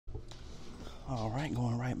Alright,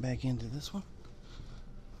 going right back into this one.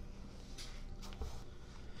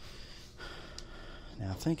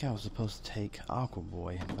 Now I think I was supposed to take Aqua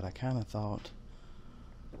Boy, but I kind of thought,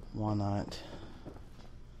 why not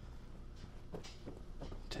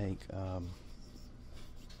take, because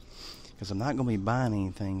I'm not going to be buying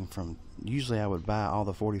anything from, usually I would buy all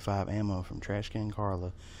the 45 ammo from Trash Can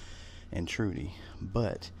Carla and Trudy,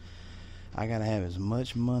 but I got to have as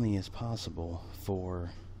much money as possible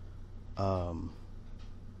for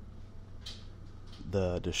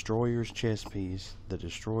the Destroyer's chest piece, the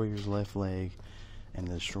Destroyer's left leg, and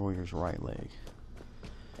the Destroyer's right leg.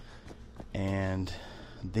 And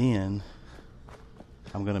then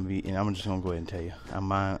I'm gonna be, and I'm just gonna go ahead and tell you, I'm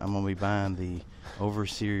gonna be buying the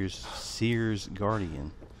Sears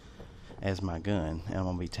Guardian as my gun, and I'm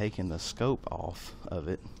gonna be taking the scope off of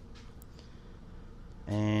it.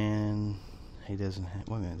 And he doesn't have,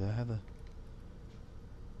 wait a minute, do I have the,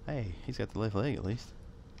 hey, he's got the left leg at least.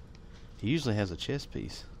 He usually has a chest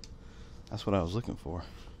piece. That's what I was looking for.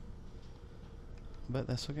 But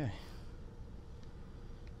that's okay.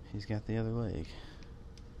 He's got the other leg.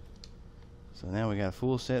 So now we got a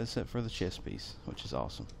full set except for the chest piece, which is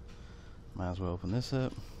awesome. Might as well open this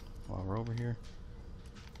up while we're over here.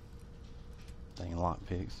 Dang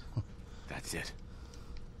lockpicks. That's it.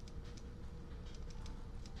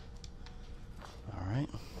 Alright.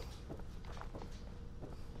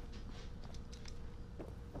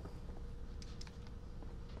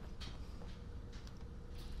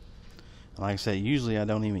 Like I said, usually I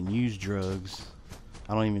don't even use drugs.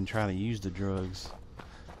 I don't even try to use the drugs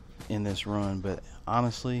in this run, but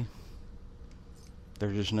honestly,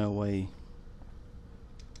 there's just no way.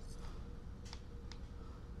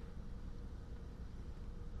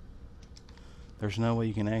 There's no way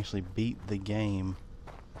you can actually beat the game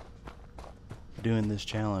doing this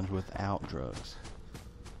challenge without drugs.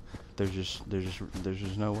 There's just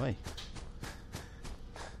no way.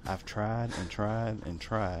 I've tried and tried and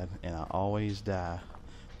tried, and I always die.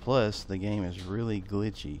 Plus, the game is really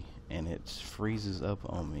glitchy, and it freezes up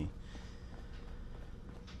on me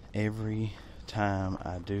every time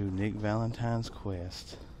I do Nick Valentine's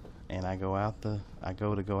quest, and I go out the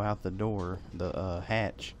door, the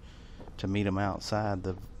hatch, to meet him outside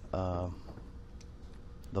the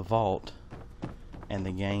vault, and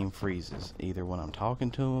the game freezes either when I'm talking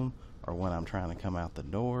to him or when I'm trying to come out the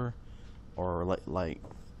door, or like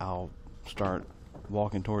I'll start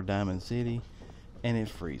walking toward Diamond City and it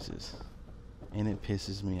freezes, and it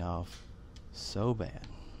pisses me off so bad.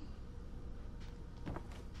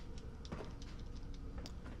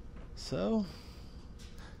 So,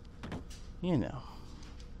 you know,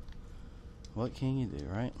 what can you do,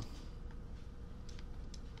 right?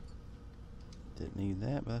 Didn't need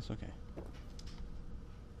that, but that's okay.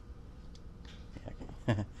 Yeah,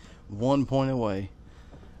 okay. 1 point away.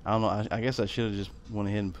 I don't know, I guess I should have just went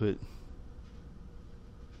ahead and put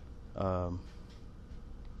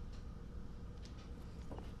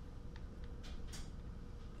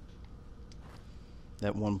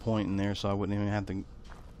that 1 point in there, so I wouldn't even have to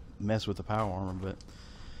mess with the power armor, but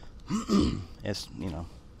it's, you know,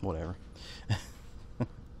 whatever.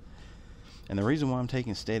 And the reason why I'm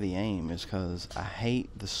taking steady aim is because I hate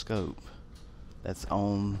the scope that's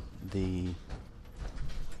on the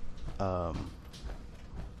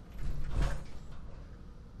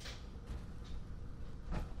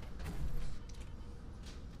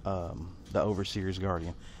Overseer's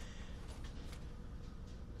Guardian.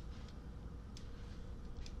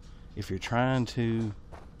 If you're trying to,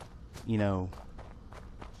 you know,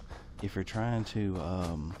 what am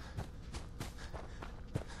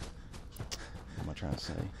I trying to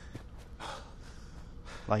say?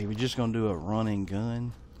 Like, if you're just gonna do a running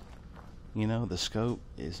gun, you know, the scope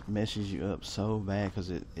messes you up so bad,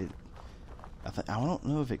 because I don't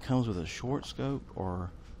know if it comes with a short scope or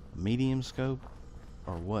a medium scope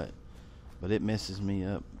or what, but it messes me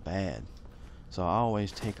up bad. So I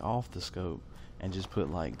always take off the scope and just put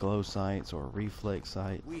like glow sights or reflex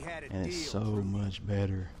sight, and it's so much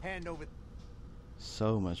better. Hand over.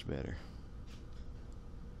 So much better.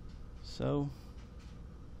 So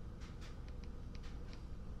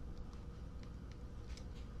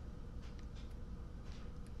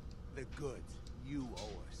The goods you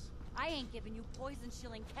owe us. I ain't giving you poison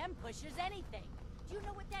shilling chem pushers anything. Do you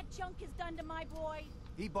know what that junk has done to my boy?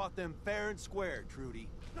 He bought them fair and square, Trudy.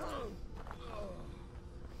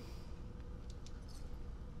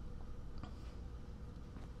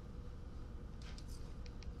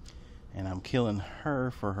 and I'm killing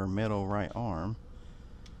her for her metal right arm,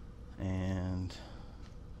 and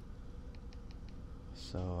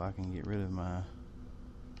so I can get rid of my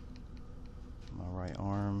right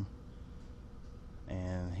arm,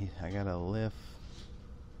 got a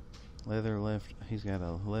leather left. He's got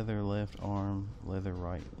a leather left arm, leather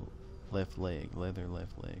left leg,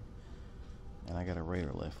 and I got a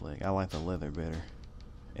raider left leg. I like the leather better.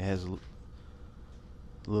 It has a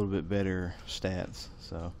little bit better stats.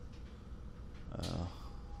 So, all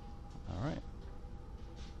right.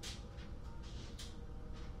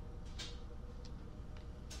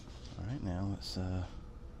 All right, now let's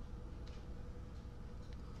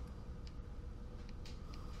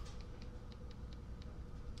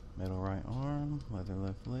metal right arm, leather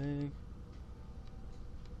left leg.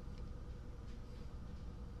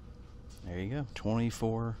 There you go.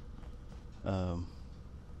 24. I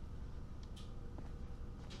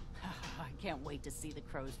can't wait to see the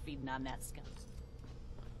crows feeding on that skunk.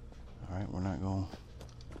 All right, we're not going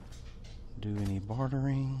to do any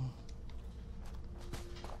bartering.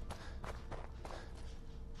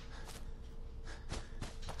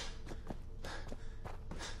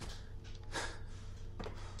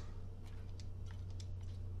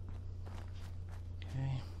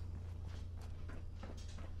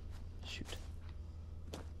 Shoot.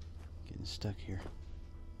 Getting stuck here.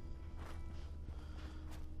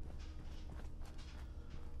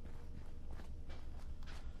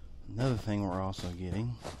 Another thing we're also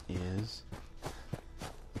getting is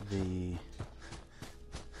the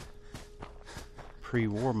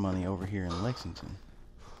pre-war money over here in Lexington.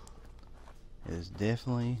 It is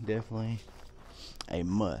definitely a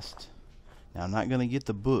must. Now, I'm not going to get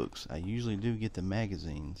the books. I usually do get the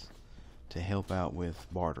magazines to help out with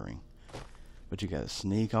bartering. But you got to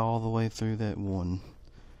sneak all the way through that one,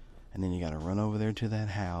 and then you got to run over there to that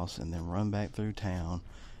house, and then run back through town,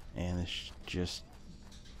 and it's just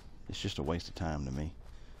a waste of time to me.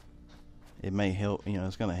 It may help, you know,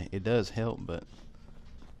 it does help, but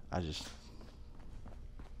I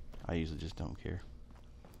usually just don't care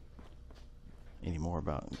anymore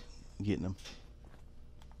about getting them.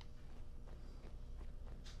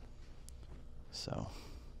 So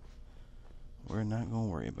we're not gonna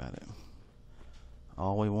worry about it.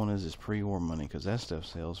 All we want is this pre-war money, because that stuff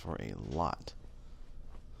sells for a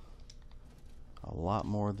lot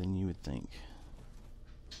more than you would think.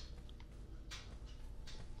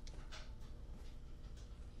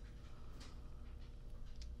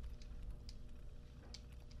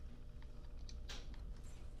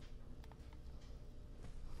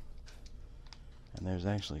 And there's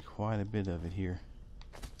actually quite a bit of it here.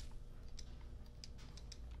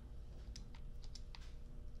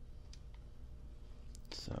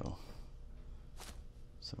 So,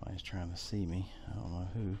 somebody's trying to see me. I don't know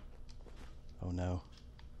who. Oh no.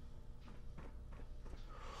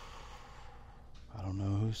 I don't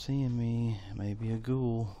know who's seeing me. It may be a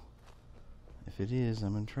ghoul. If it is,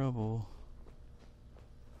 I'm in trouble.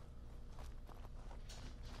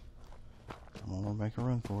 I'm gonna make a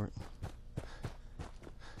run for it.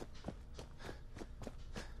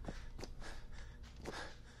 I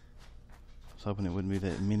was hoping it wouldn't be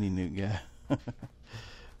that mini nuke guy.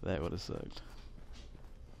 That would have sucked.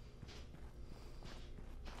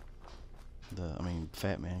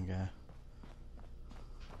 Fat man guy.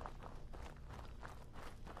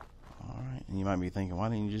 Alright, and you might be thinking, why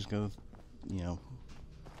didn't you just go,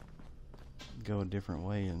 go a different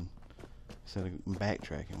way and instead of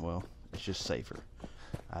backtracking? Well, it's just safer.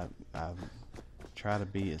 I try to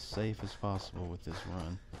be as safe as possible with this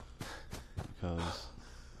run because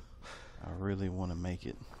I really want to make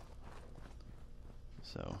it.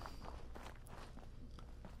 So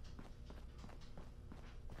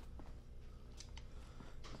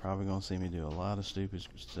probably gonna see me do a lot of stupid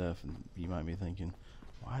stuff, and you might be thinking,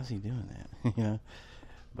 why is he doing that?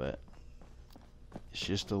 But it's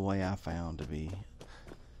just the way I found to be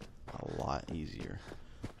a lot easier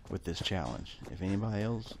with this challenge. If anybody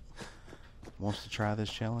else wants to try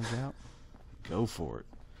this challenge out, go for it.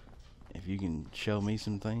 If you can show me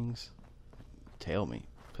some things, tell me.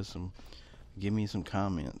 Give me some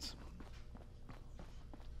comments.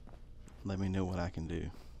 Let me know what I can do.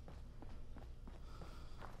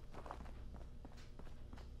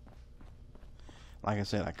 Like I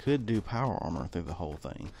said, I could do power armor through the whole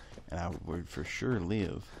thing, and I would for sure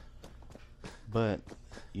live. But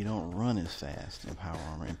you don't run as fast in power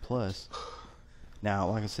armor. And plus, now,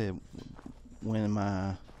 like I said, when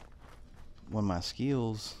my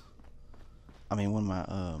skills, when my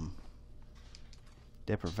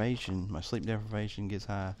my sleep deprivation gets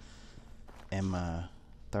high, and my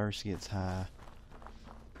thirst gets high,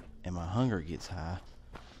 and my hunger gets high,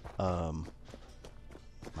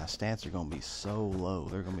 my stats are going to be so low.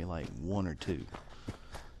 They're going to be like 1 or 2,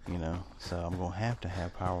 so I'm going to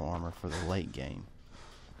have power armor for the late game.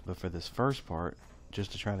 But for this first part,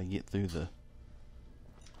 just to try to get through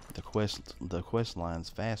the quest lines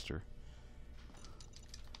faster,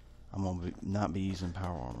 I'm gonna not be using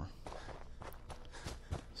power armor.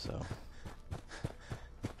 So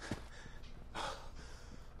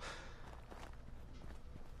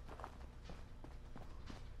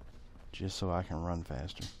just so I can run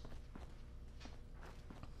faster.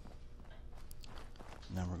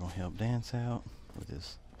 Now we're gonna help Dance out with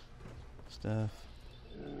this stuff.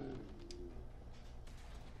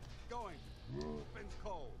 Going. Ben's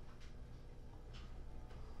cold.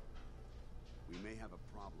 We may have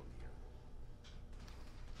a problem here.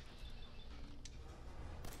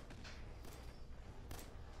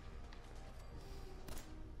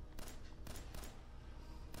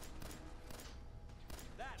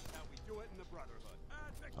 That's how we do it in the Brotherhood.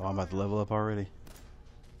 Oh, I'm about to level up already.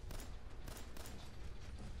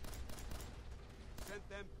 Sent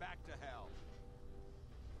them back to hell.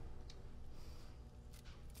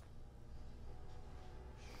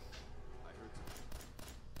 I heard some.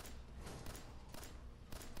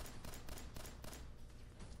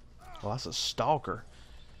 Well, that's a stalker.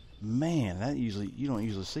 Man, that you don't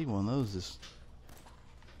usually see one of those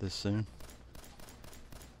this soon.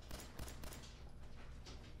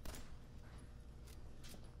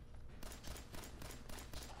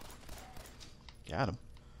 Got him.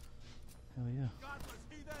 Hell yeah. Godless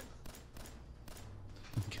heathen!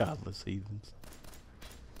 Godless heathens.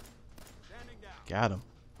 Standing down. Got him.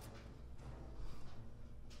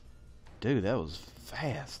 Dude, that was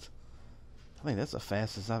fast. I think that's the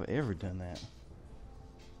fastest I've ever done that.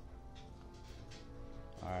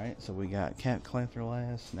 Alright, so we got Cat Clanter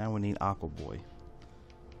last. Now we need Aqua Boy.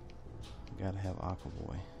 We gotta have Aqua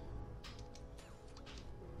Boy.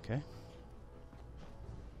 Okay.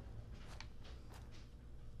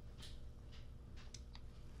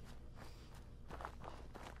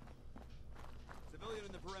 Civilian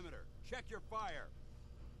in the perimeter. Check your fire.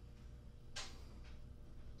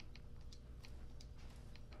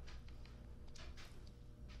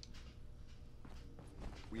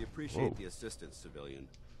 We appreciate Whoa. the assistance, civilian.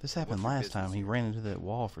 This happened What's your last time. business He here? ran into that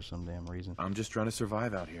wall for some damn reason. I'm just trying to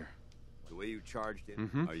survive out here. The way you charged in,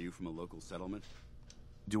 Mhm. are you from a local settlement?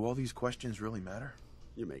 Do all these questions really matter?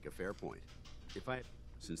 You make a fair point.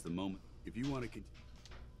 Since the moment, if you want to continue,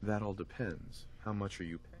 That all depends. How much are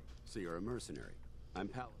you paying? so you're a mercenary. I'm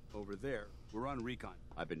Pal. Over there, we're on recon.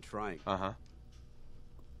 I've been trying. Uh-huh.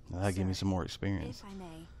 Now that'll give me Sir, some more experience. If I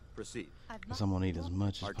may, Proceed. Because I'm going to need as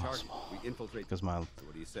much as Our target, possible. we infiltrate. Because my So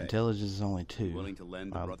what do you say? intelligence is only 2. Willing to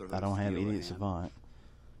lend the Brotherhood I don't a have steel Idiot hand? Savant.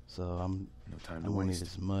 So I'm No time to going to need waste.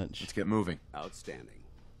 as much. Let's get moving. Outstanding.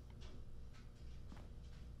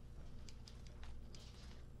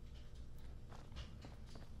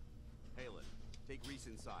 Halen, take Reese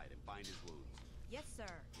inside and bind his wounds. yes, sir.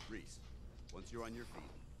 Reese, once you're on your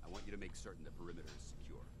feet, I want you to make certain the perimeter is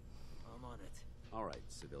secure. I'm on it. All right,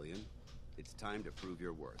 civilian. It's time to prove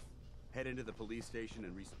your worth. Head into the police station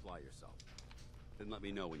and resupply yourself. Then let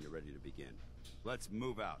me know when you're ready to begin. Let's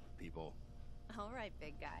move out, people. All right,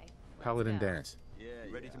 big guy. Paladin go. Dance. Yeah.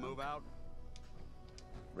 Ready to move out?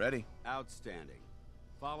 Ready? Outstanding.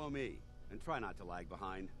 Follow me, and try not to lag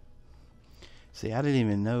behind. See, I didn't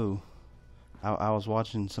even know. I was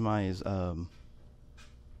watching somebody's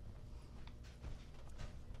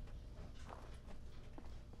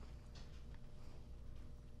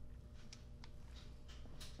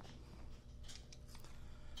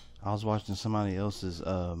I was watching somebody else's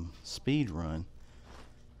speed run,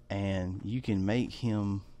 and you can make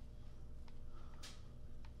him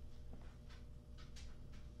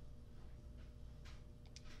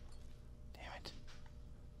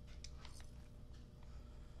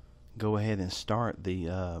go ahead and start the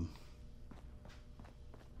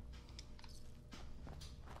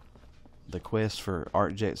quest for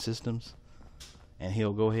ArcJet Systems, and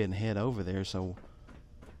he'll go ahead and head over there. So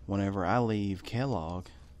whenever I leave Kellogg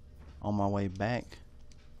on my way back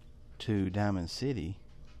to Diamond City,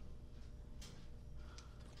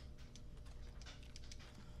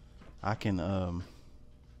 I can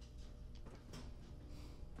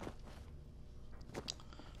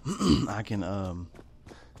I can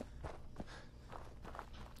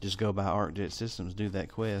just go by ArcJet Systems, do that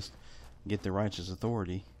quest, get the Righteous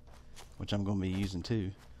Authority, which I'm going to be using too,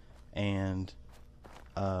 and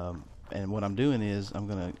what I'm doing is I'm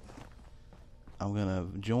gonna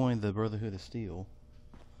join the Brotherhood of Steel.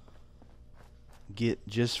 Get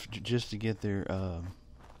just to get their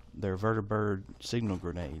vertibird signal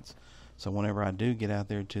grenades. So whenever I do get out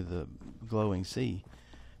there to the glowing sea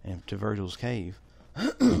and to Virgil's cave,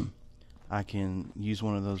 I can use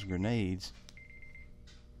one of those grenades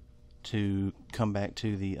to come back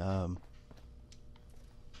to the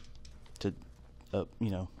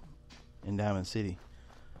in Diamond City,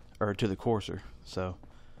 or to the courser. So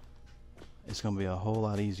it's going to be a whole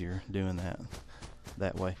lot easier doing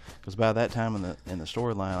that way. Because by that time in the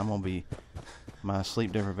storyline, I'm going to be, my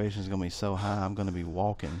sleep deprivation is going to be so high, I'm going to be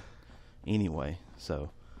walking anyway. So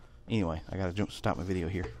anyway, I got to stop my video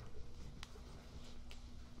here.